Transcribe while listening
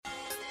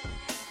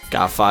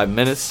Got 5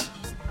 minutes?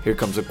 Here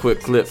comes a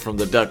quick clip from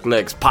the Duck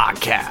Legs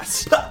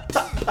podcast.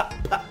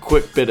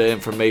 Quick bit of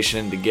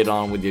information to get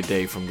on with your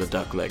day from the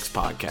Duck Legs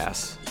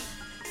podcast.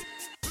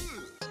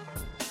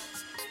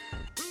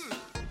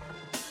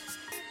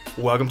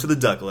 Welcome to the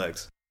Duck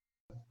Legs.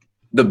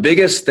 The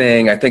biggest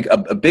thing, I think,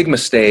 a big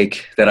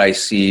mistake that I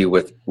see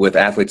with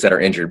athletes that are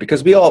injured,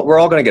 because we're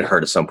all going to get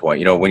hurt at some point.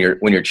 You know, when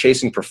you're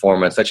chasing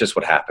performance, that's just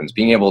what happens.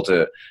 Being able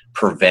to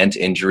prevent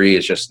injury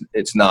is just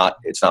it's not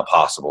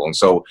possible. And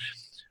so,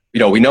 you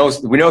know, we know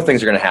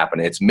things are going to happen.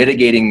 It's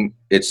mitigating,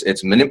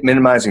 it's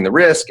minimizing the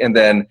risk, and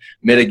then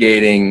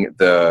mitigating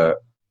the,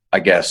 I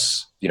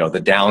guess, you know,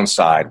 the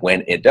downside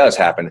when it does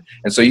happen.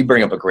 And so you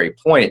bring up a great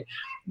point.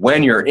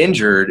 When you're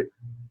injured,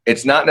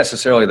 it's not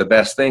necessarily the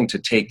best thing to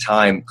take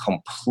time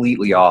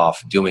completely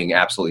off doing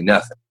absolutely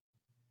nothing.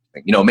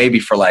 You know, maybe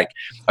for like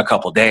a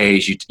couple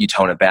days, you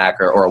tone it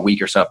back or a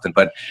week or something.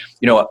 But,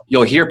 you know,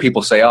 you'll hear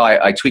people say, oh,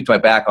 I tweaked my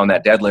back on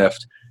that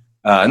deadlift.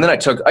 And then I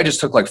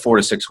just took like 4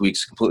 to 6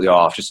 weeks completely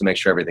off just to make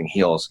sure everything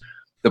heals.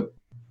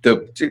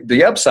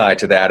 The upside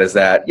to that is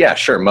that, yeah,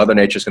 sure, Mother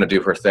Nature's going to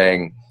do her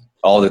thing.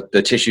 All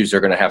the tissues are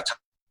going to have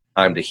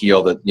time to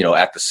heal. That, you know,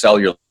 at the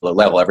cellular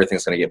level,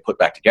 everything's going to get put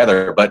back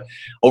together. But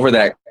over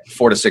that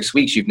 4 to 6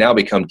 weeks, you've now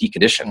become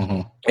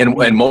deconditioned.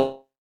 Mm-hmm. And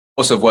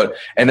most of what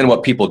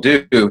people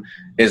do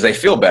is they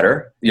feel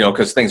better, you know,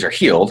 because things are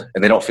healed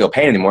and they don't feel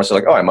pain anymore. So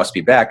like, oh, I must be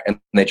back. And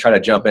they try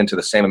to jump into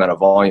the same amount of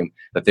volume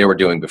that they were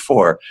doing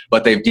before,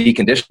 but they've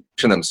deconditioned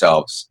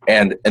themselves,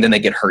 and then they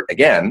get hurt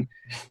again,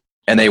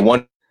 and they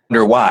wonder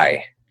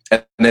why.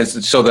 And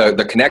so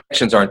the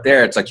connections aren't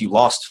there. It's like you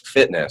lost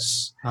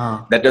fitness.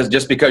 That does,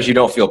 just because you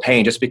don't feel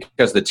pain, just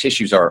because the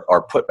tissues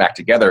are put back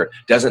together,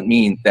 doesn't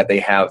mean that they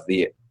have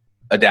the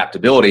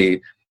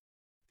adaptability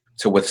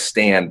to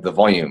withstand the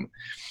volume.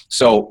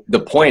 So the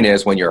point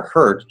is, when you're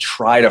hurt,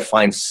 try to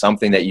find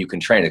something that you can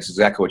train. It's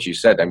exactly what you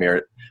said,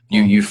 Amir.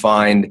 You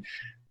find,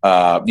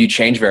 you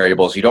change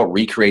variables. You don't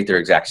recreate their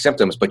exact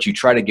symptoms, but you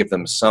try to give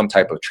them some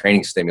type of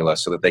training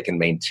stimulus so that they can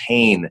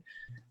maintain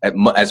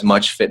as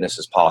much fitness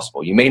as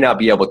possible. You may not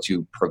be able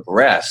to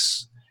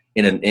progress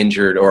in an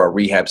injured or a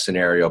rehab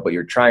scenario, but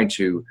you're trying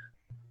to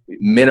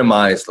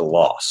minimize the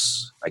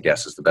loss, I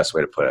guess is the best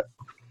way to put it.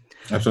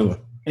 Absolutely.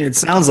 It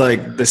sounds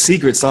like the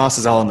secret sauce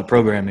is all in the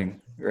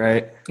programming,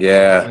 right?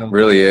 Yeah,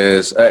 really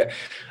is.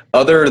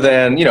 Other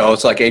than, you know,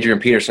 it's like Adrian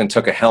Peterson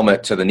took a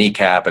helmet to the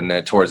kneecap and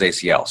then tore his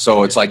ACL.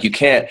 So it's like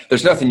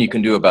there's nothing you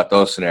can do about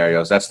those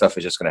scenarios. That stuff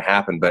is just going to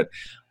happen. But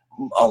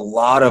a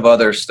lot of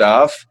other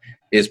stuff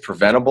is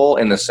preventable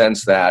in the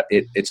sense that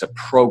it's a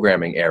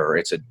programming error.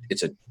 It's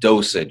a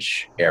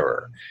dosage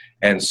error.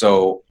 And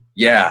so,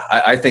 yeah,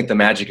 I think the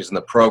magic is in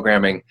the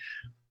programming.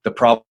 The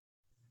problem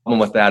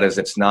with that is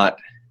it's not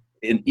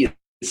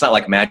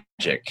like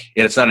magic.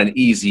 It's not an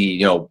easy,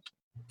 you know,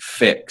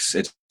 fix.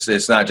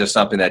 It's not just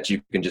something that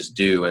you can just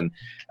do. And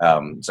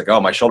it's like,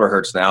 oh, my shoulder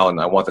hurts now and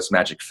I want this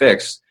magic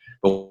fix.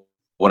 But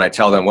when I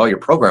tell them, well, your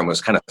program was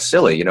kind of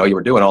silly, you know, you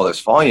were doing all this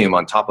volume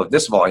on top of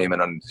this volume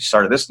and you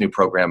started this new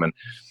program, and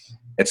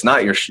it's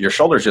not your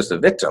shoulder's just a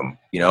victim,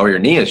 you know, or your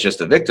knee is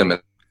just a victim in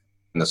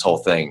this whole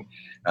thing.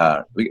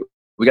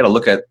 We got to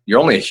look at, you're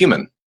only a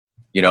human,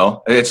 you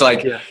know. It's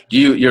like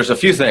there's a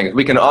few things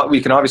we can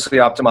obviously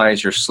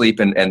optimize your sleep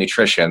and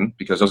nutrition,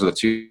 because those are the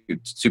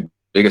two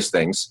biggest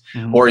things.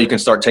 Mm-hmm. Or you can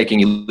start taking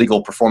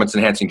illegal performance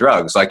enhancing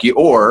drugs, like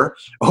or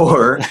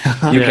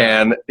you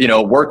can, you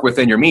know, work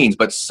within your means,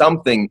 but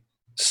something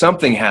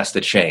has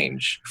to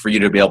change for you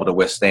to be able to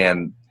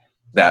withstand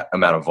that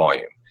amount of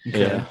volume.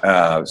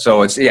 Yeah.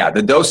 So it's,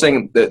 the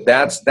dosing,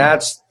 that's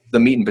the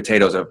meat and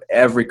potatoes of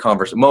every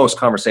most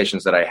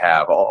conversations that I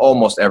have.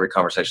 Almost every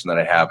conversation that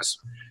I have is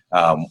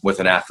with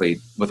an athlete,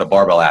 with a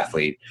barbell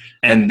athlete.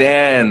 And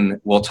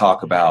then we'll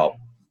talk about,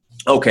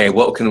 okay,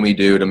 what can we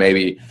do to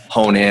maybe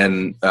hone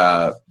in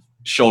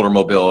shoulder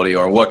mobility,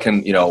 or what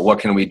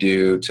can we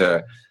do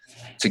to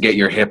get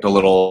your hip a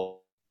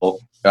little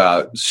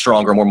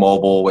stronger, more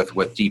mobile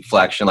with deep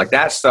flexion. Like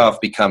that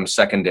stuff becomes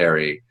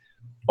secondary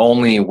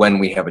only when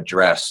we have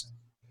addressed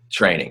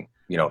training,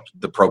 you know,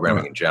 the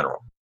programming in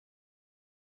general.